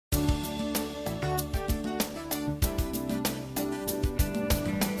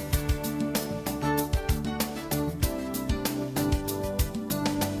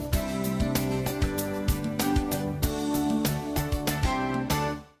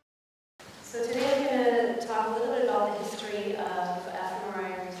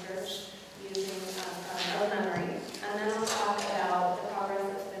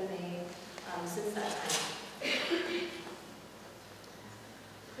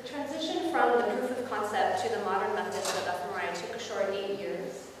The transition from the proof of concept to the modern methods of fMRI took a short 8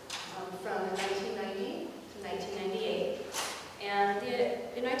 years, from 1990 to 1998. And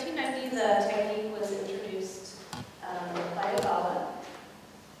in 1990, the technique was introduced by Gala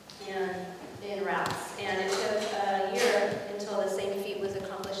in rats, and it took a year until the same feat was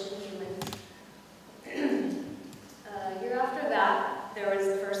accomplished in humans. A year after that, there was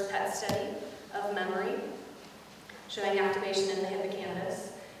the first PET study of memory, showing activation in the hippocampus.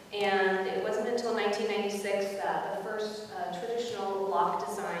 And it wasn't until 1996 that the first traditional block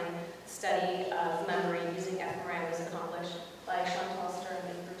design study of memory using fMRI was accomplished by Chantal Stern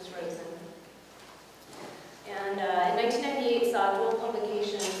and Bruce Rosen. And in 1998 saw dual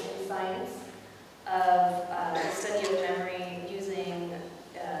publications in Science of the study of memory using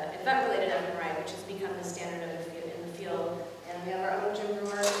event-related fMRI, which has become the standard in the field. And we have our own Jim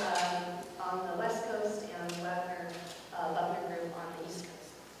Brewer on the West Coast and Buckner group on the East Coast.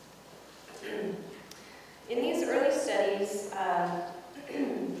 In these early studies,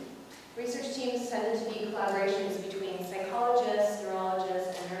 research teams tended to be collaborations between psychologists,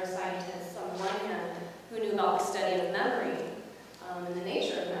 neurologists, and neuroscientists on the one hand, who knew about the study of memory and the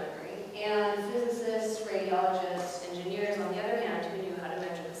nature of memory, and physicists, radiologists, engineers on the other hand, who knew how to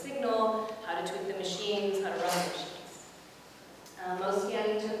measure the signal, how to tweak the machines, how to run the machines. Most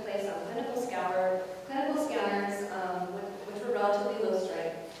scanning took place on clinical scanners, which were relatively low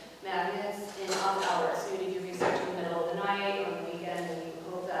strength magnets in off hours. So you did your research in the middle of the night or on the weekend, and you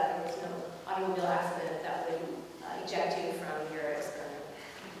hope that there was no automobile accident that would eject you from your experiment.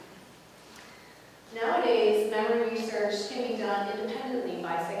 Nowadays, memory research can be done independently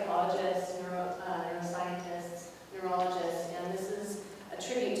by psychologists, neuroscientists, neurologists, and this is a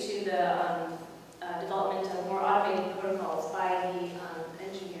tribute to the development of more automated protocols by the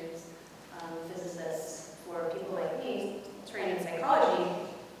engineers, physicists, for people like me, trained in psychology,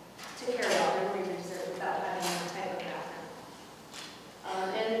 to carry out memory research without having any type of background.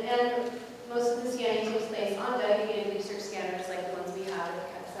 And most of the scanning takes place on dedicated research scanners like the ones we have at the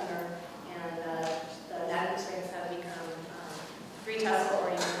Keck Center, and the magnet strengths have become 3 Tesla or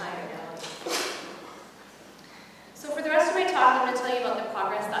even higher now. So for the rest of my talk, I'm going to tell you about the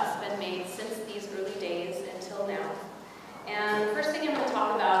progress that's been made since these early days until now. And the first thing I'm going to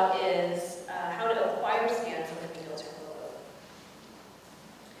talk about is how to acquire scans of the medial temporal lobe.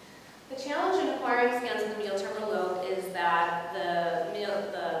 The challenge in acquiring scans of the medial temporal lobe is that the medial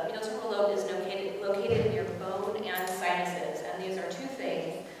temporal lobe is located near bone and sinuses, and these are 2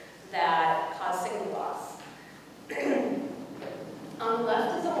 things that cause signal loss. On the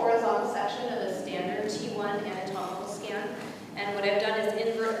left is a horizontal section of a standard T1 anatomical scan, and what I've done is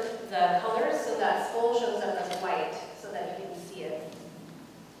invert the colors so that skull shows up as white so that you can see it.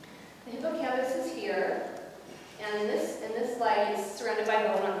 The hippocampus is here, and in this slide it's surrounded by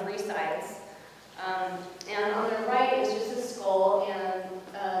bone on 3 sides. And on the right is just a skull, and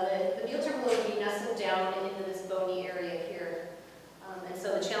the medial temporal lobe would be nestled down into this bony area here. And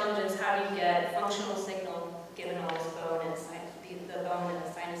so the challenge is how do you get functional signal given all this bone and the bone and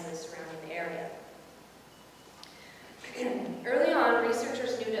the sinuses surrounding the area. Early on,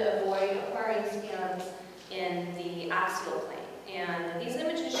 researchers knew to avoid acquiring scans in the axial plane. And these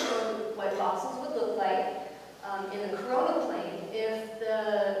images show what voxels would look like in the coronal plane if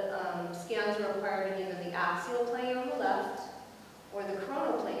the scans were acquired in either the axial plane on the left or the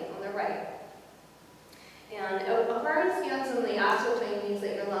coronal plane on the right. And acquiring scans in the axial plane means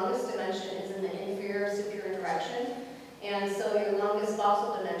that your longest dimension is in the inferior superior direction, and so your longest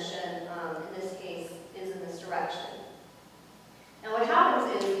voxel dimension, in this case, is in this direction. And what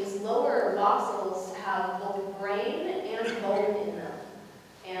happens is these lower voxels have both brain and bone in them,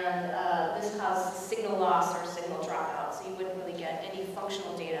 and this causes signal loss or signal dropout, so you wouldn't really get any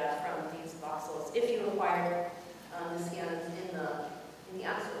functional data from these voxels if you acquired the scans in the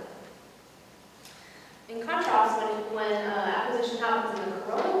axial plane. In contrast, when acquisition happens in the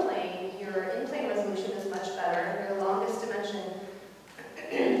coronal plane, your in-plane resolution is much better. Your longest dimension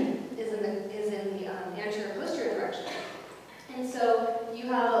is in the anterior posterior direction. And so you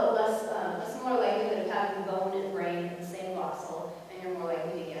have a smaller likelihood of having bone and brain in the same voxel, and you're more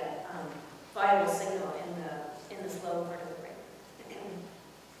likely to get viable signal in this low part of the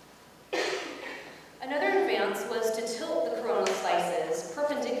brain. Another advance was to tilt the coronal slices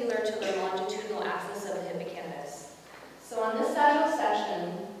perpendicular to the longitudinal axis of the hippocampus. So on this sagittal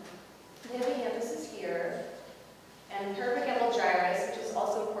section, the hippocampus is here,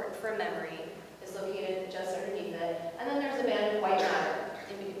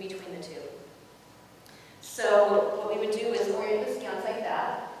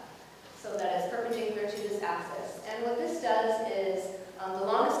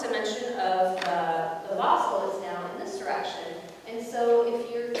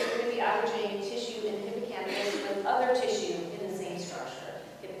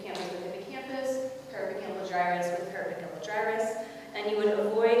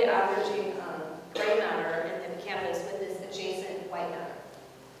 averaging gray matter in the hippocampus with this adjacent white matter.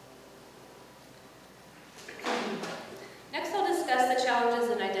 Next, I'll discuss the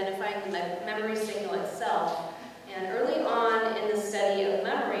challenges in identifying the memory signal itself. And early on in the study of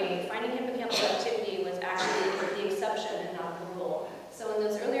memory, finding hippocampal activity was actually the exception and not the rule. So in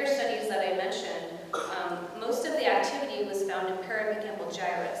those earlier studies that I mentioned, most of the activity was found in parahippocampal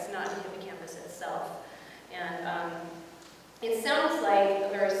gyrus, not in the hippocampus itself. And it sounds like a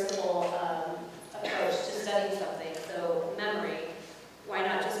very simple approach to studying something. So memory, why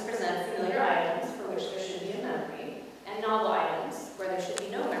not just present familiar items for which there should be a memory, and novel items where there should be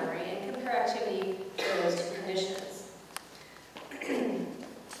no memory, and compare activity for those two conditions.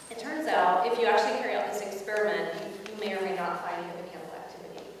 It turns out, if you actually carry out this experiment, you may or may not find hippocampal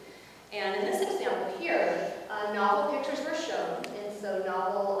activity. And in this example here, novel pictures were shown, and so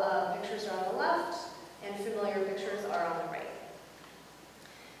novel pictures are on the left, and familiar pictures are on the right.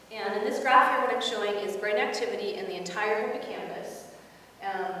 And in this graph here, what I'm showing is brain activity in the entire hippocampus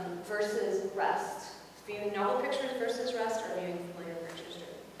versus rest. Viewing novel pictures versus rest, or viewing familiar pictures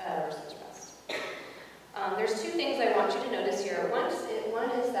versus rest. There's two things I want you to notice here.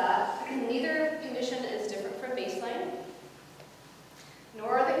 One is that neither condition is different from baseline,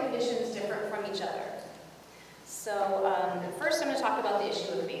 nor are the conditions different from each other. So first I'm going to talk about the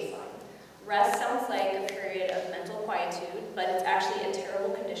issue of baseline. Rest sounds like a period of mental quietude, but it's actually a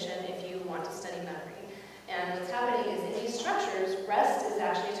terrible condition if you want to study memory. And what's happening is in these structures, rest is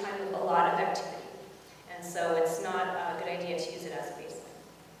actually a time of a lot of activity. And so it's not a good idea to use it as a baseline.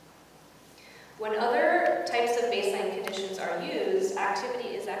 When other types of baseline conditions are used, activity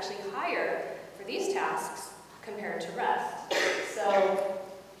is actually higher for these tasks compared to rest. So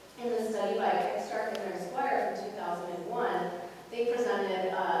in the study by Kickstart and Squire from 2001, they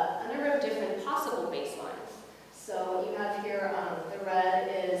presented a number of different possible baselines. So you have here, the red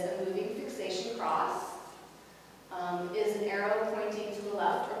is a moving fixation cross, is an arrow pointing to the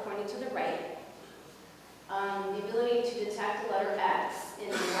left or pointing to the right, the ability to detect the letter X in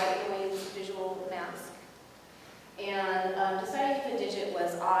the right noise visual mask, and deciding if a digit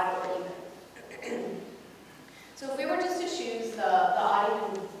was odd or even. So if we were just to choose the odd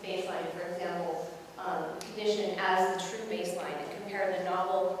even baseline, for example, condition as the true baseline and compare the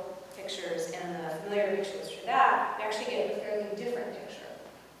novel pictures and the familiar pictures to that, we actually get a fairly different picture.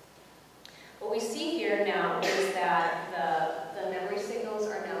 What we see here now is that the memory signals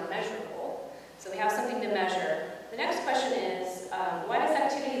are now measurable. So we have something to measure. The next question is, why is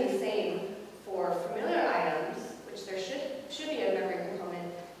activity the same for familiar items, which there should be a memory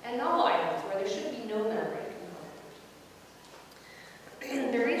component, and novel items, where there should be no memory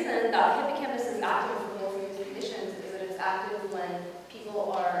component? The reason the hippocampus is active for both of these conditions is that it's active when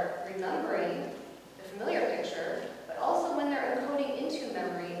people are remembering the familiar picture, but also when they're encoding into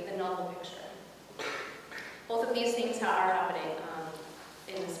memory the novel picture. Both of these things are happening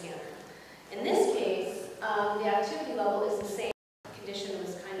in the scanner. In this case, the activity level is the same. The condition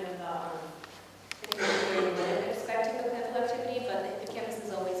was kind of where you wouldn't expect hippocampal activity, but the hippocampus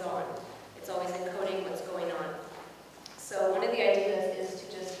is always on. It's always encoding what's going on. So one of the ideas is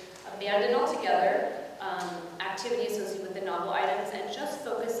to just abandon altogether activity associated with the novel items and just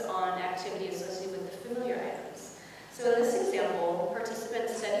focus on activity associated with the familiar items. So in this example,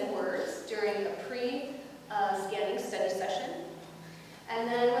 participants study words during a pre-scanning study session. And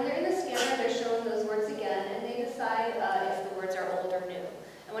then when they're in the scanner, they're shown those words again, and they decide if the words are old or new.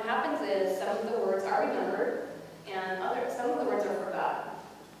 And what happens is some of the words are remembered, and some of the words are forgotten.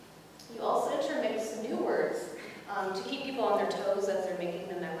 You also intermix new words to keep people on their toes as they're making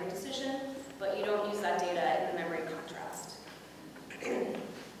the memory decision, but you don't use that data in the memory contrast.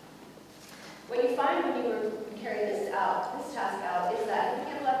 What you find when you carry this task out, is that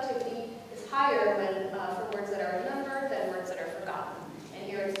hippocampal activity is higher when, for words that are remembered than words that are forgotten. And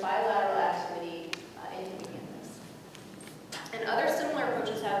here it's bilateral activity in hippocampus. And other similar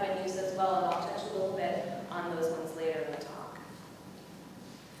approaches have been used as well, and I'll touch a little bit on those ones later in the talk.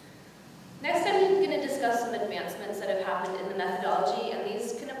 Next, I'm going to discuss some advancements that have happened in the methodology, and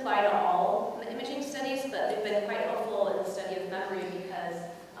these can apply to all imaging studies, but they've been quite helpful in the study of memory because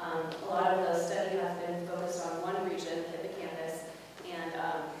a lot of the study has been focused on one region, the hippocampus, and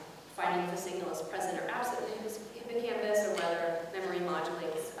finding if the signal is present or absent in the hippocampus, or whether memory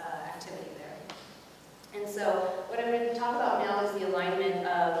modulates activity there. And so what I'm going to talk about now is the alignment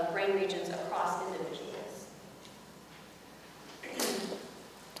of brain regions across individuals.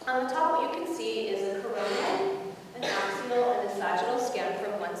 On the top, what you can see is a coronal, an axial, and a sagittal scan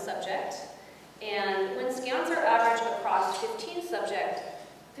from one subject. And when scans are averaged across 15 subjects,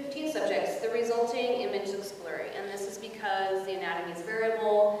 the resulting image looks blurry. And this is because the anatomy is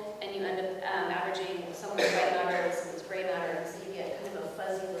variable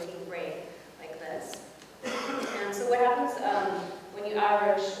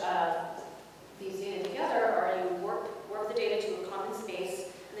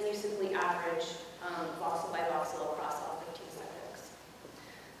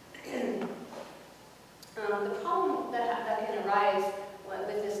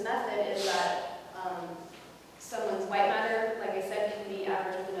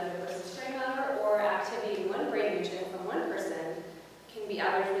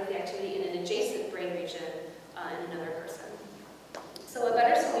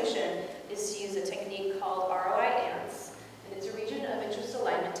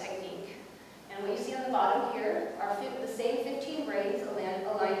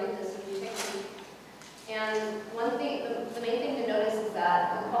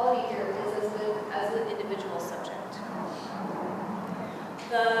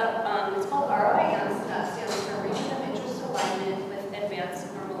It's called ROIS, that stands for Region of Interest Alignment with Advanced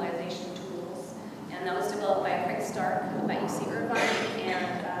Normalization Tools. And that was developed by Craig Stark at UC Irvine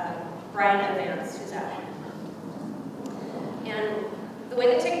and Brian Evans, who's at home. And the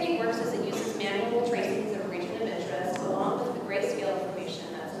way the technique works is it uses manual tracings of region of interest along with the grayscale information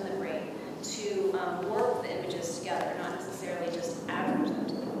that's in the brain to warp the images together, not necessarily just average them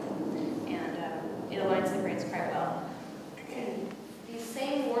together. And it aligns the brains quite well. These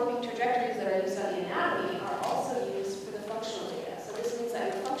same warping trajectories that are used on the anatomy are also used for the functional data. So this means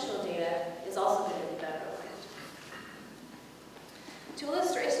that your functional data is also going to be better aligned. To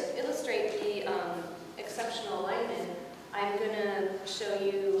illustrate the exceptional alignment, I'm going to show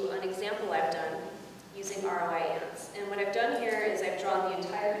you an example I've done using ROIS. And what I've done here is I've drawn the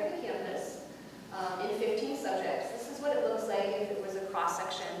entire hippocampus in 15 subjects. This is what it looks like if it was a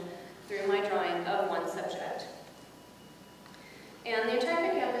cross-section through my drawing of one subject. And the entire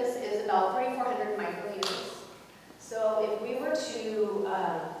hippocampus is about 3,400 micrometers. So if we were to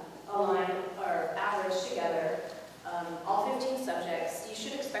align or average together all 15 subjects, you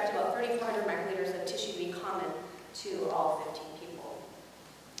should expect about 3,400 microliters of tissue to be common to all 15 people.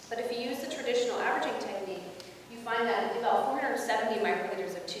 But if you use the traditional averaging technique, you find that about 470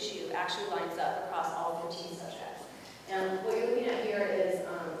 microliters of tissue actually lines up across all 15 subjects. And what you're looking at here is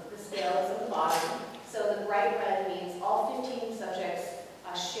the scales at the bottom. So the bright red means all 15 subjects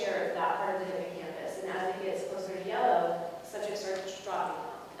share that part of the hippocampus. And as it gets closer to yellow, subjects are dropping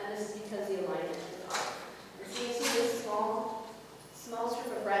off. And this is because the alignment is off. And so you see this small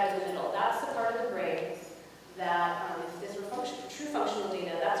strip of red in the middle. That's the part of the brain that, if this were true functional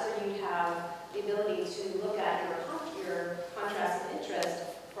data, that's where you'd have the ability to look at your contrast and interest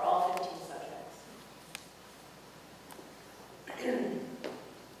for all 15 subjects.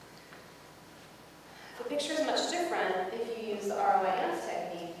 The picture is much different if you use the ROIS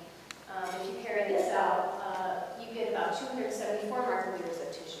technique. If you carry this out, you get about 274 microliters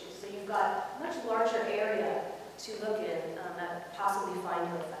of tissue. So you've got a much larger area to look in and possibly find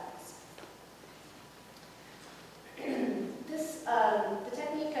your effects. The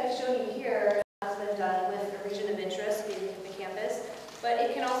technique I've shown you here has been done with a region of interest, being the hippocampus, but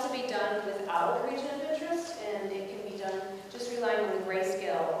it can also be done without a region of interest, and it can be done just relying on the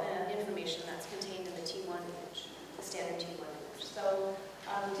grayscale information that's contained in the T1 image, the standard T1 image. So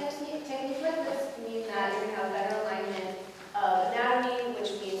techniques like this mean that you're going to have better alignment of anatomy,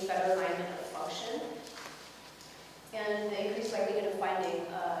 which means better alignment of function, and the increased likelihood of finding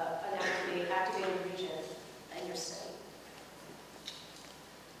an activated region in your study.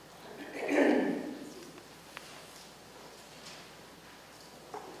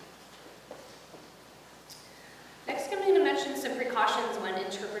 Next, I'm going to mention some precautions when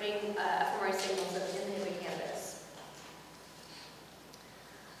interpreting fMRI signals in the hippocampus.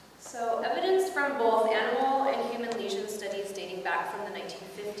 So, evidence from both animal and human lesion studies dating back from the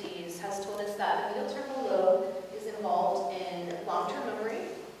 1950s has told us that the medial temporal lobe is involved in long-term memory,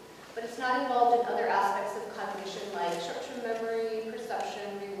 but it's not involved in other aspects of cognition like short-term memory,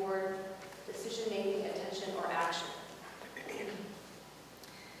 perception, reward, decision-making, attention, or action.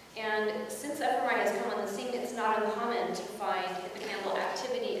 And since fMRI has come on the scene, it's not uncommon to find hippocampal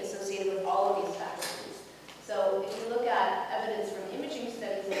activity associated with all of these faculties. So if you look at evidence from imaging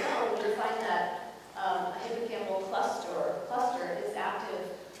studies alone, you'll find that a hippocampal cluster is active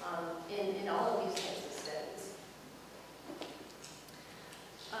in all of these types of studies.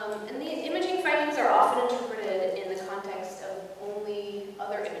 And the imaging findings are often interpreted in the context of only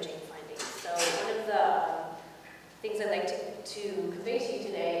other imaging findings. So one of the things I'd like to convey to you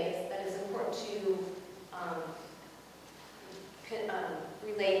today is that it's important to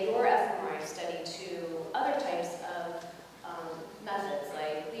relate your fMRI study to other types of methods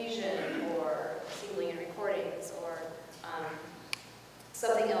like lesion or single unit recordings or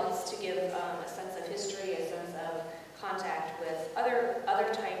something else to give a sense of history, a sense of contact with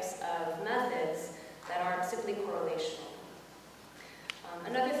other types of methods that aren't simply correlational.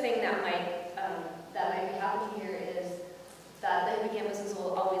 Another thing that might be happening here is that the hippocampus is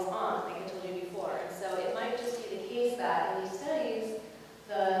always on, like I told you before. And so it might just be the case that in these studies,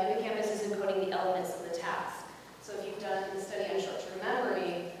 the hippocampus is encoding the elements of the task. So if you've done a study on short-term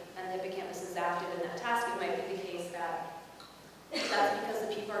memory and the hippocampus is active in that task, it might be the case that that's because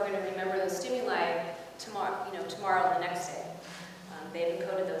the people are going to remember those stimuli tomorrow and the next day. They've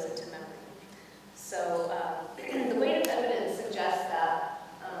encoded those into memory. So the weight of evidence suggests that,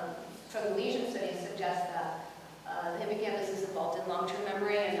 from the lesion studies, suggests that the hippocampus is involved in long-term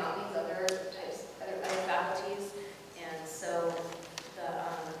memory and not these other faculties. And so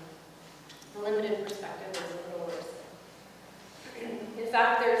the limited perspective is a little worse. In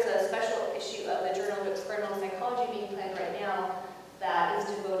fact, fact, there's a special issue of the Journal of Experimental Psychology being planned right now that is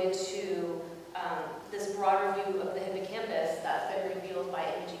devoted to this broad review of the hippocampus that's been revealed by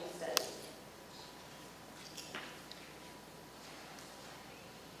imaging studies.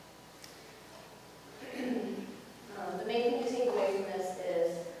 The main thing to take away from this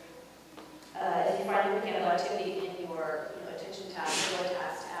is if you find hippocampal activity in your attention task, or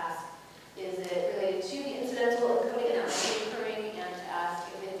task, is it related to the incidental encoding and outcoding occurring, and to ask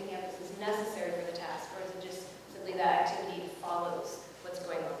if the hippocampus is necessary for the task, or is it just simply that activity follows what's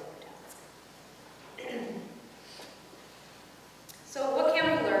going on with the task. So what can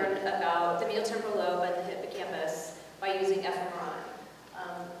we learn about the medial temporal lobe and the hippocampus by using fMRI?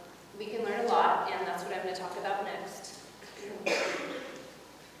 We can learn a lot, and that's what I'm going to talk about next.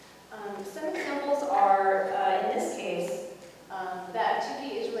 Some examples are, in this case, the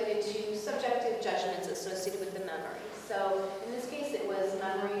activity is related to subjective judgments associated with the memory. So in this case, it was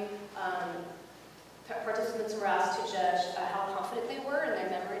memory. Participants were asked to judge how confident they were in their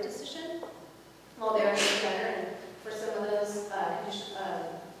memory decision while they were in the scanner. And for some of those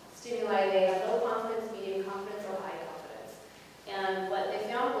stimuli, they have low confidence, medium confidence, or high confidence. And what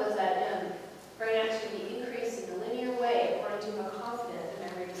they found was that brain activity increased in a linear way according to how confident the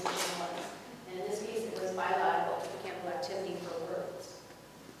memory decision was. And in this case, it was bilateral hippocampal activity for words.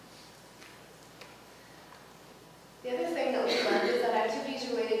 The other thing that we learned is that activity is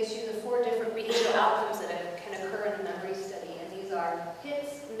related to the 4 different behavioral outcomes that can occur in the memory study. And these are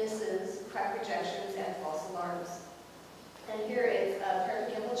hits, misses, correct rejections, and false alarms. And here is a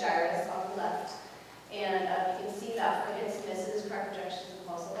hippocampal gyrus on the left. And you can see that for hits, misses, correct rejections, and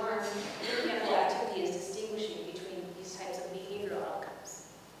false alarms, hippocampal activity is distinguishing between these types of behavioral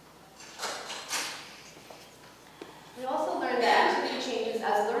outcomes. We also learned that activity changes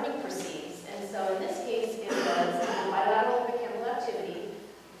as learning proceeds. And so in this case, it was bilateral hippocampal activity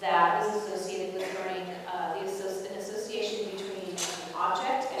that was associated with learning, an association between an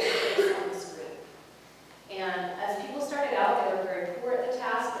object and a face on the screen. And as people started out, they were very poor at the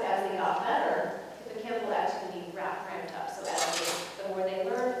task, but as they got better, hippocampal activity ramped up. So the more they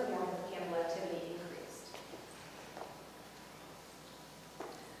learned, the more hippocampal activity increased.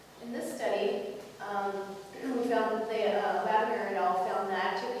 In this study, we found Latimer et al. Found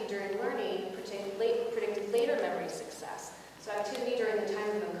that activity during learning predicted later memory success. So activity during the time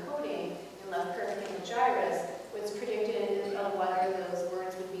of encoding in left hippocampal gyrus was predicted of whether those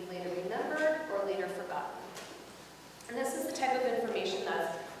words would be later remembered or later forgotten. And this is the type of information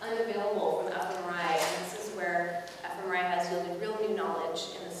that's unavailable from fMRI, and this is where fMRI has yielded real new knowledge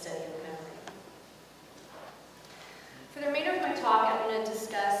in the study of memory. For the remainder of my talk, I'm going to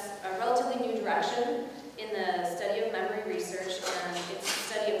discuss a relatively new direction in the study of memory research, and it's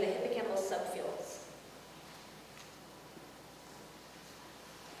the study of the hippocampal subfields.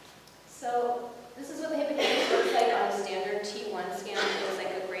 So this is what the hippocampus looks like on a standard T1 scan. It looks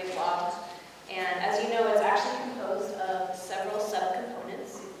like a gray blob. And as you know, it's actually composed of several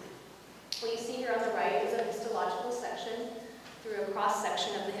subcomponents. What you see here on the right is a histological section through a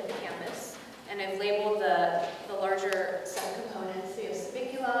cross-section of the hippocampus. And I've labeled the larger subcomponents. So you have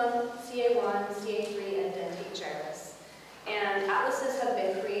spiculum, CA1, CA3, and dentate gyrus. And atlases have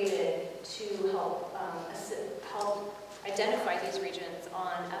been created to help identify these regions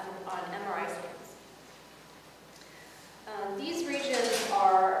on MRI scans. These regions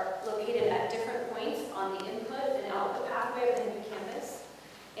are located at different points on the input and output pathway of the hippocampus.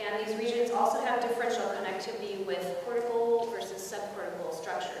 And these regions also have differential connectivity with cortical versus subcortical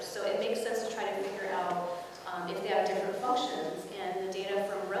structures. So it makes sense to try to figure out if they have different functions. And the data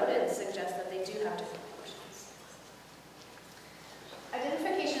from rodents suggests that they do have different functions.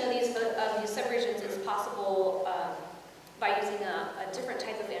 Identification of these subregions is possible by using a different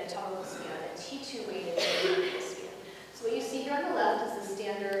type of anatomical scan, a T2-weighted anatomical scan. So what you see here on the left is the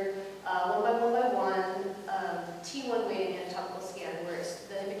standard 1x1x1 T1 weighted anatomical scan, where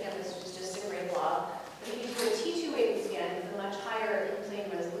the hippocampus is just a gray blob. But if you do a T2 weighted scan with a much higher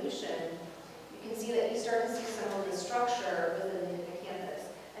in-plane resolution, you can see that you start to see some of the structure within the hippocampus.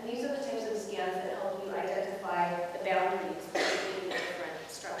 And these are the types of scans that help you identify the boundaries between the different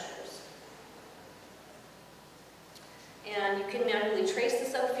structures. And you can manually trace the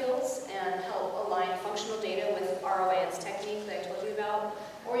subfields and help align functional data with ROAN's technique that I told you about.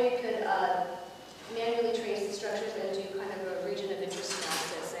 Or you could manually trace the structures and do kind of a region of interest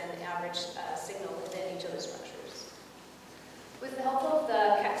analysis and average signal within each of the structures. With the help of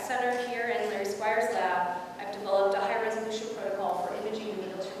the Keck Center here and Larry Squire's lab, I've developed a high-resolution protocol for imaging the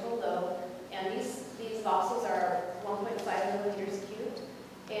medial temporal lobe. And these voxels are 1.5 millimeters cubed.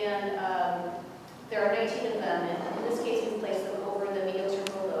 And there are 19 of them, and in this case, we place them over the medial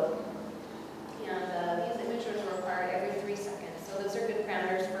temporal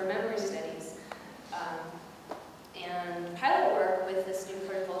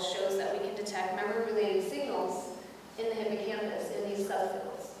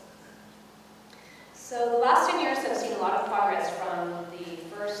So the last 10 years have seen a lot of progress from the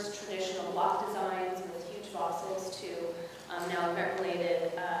first traditional block designs with huge fossils to now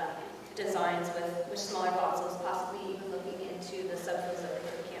event-related designs with smaller fossils, possibly even looking into the subfields of the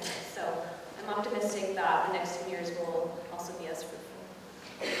hippocampus. So I'm optimistic that the next 10 years will also be as fruitful.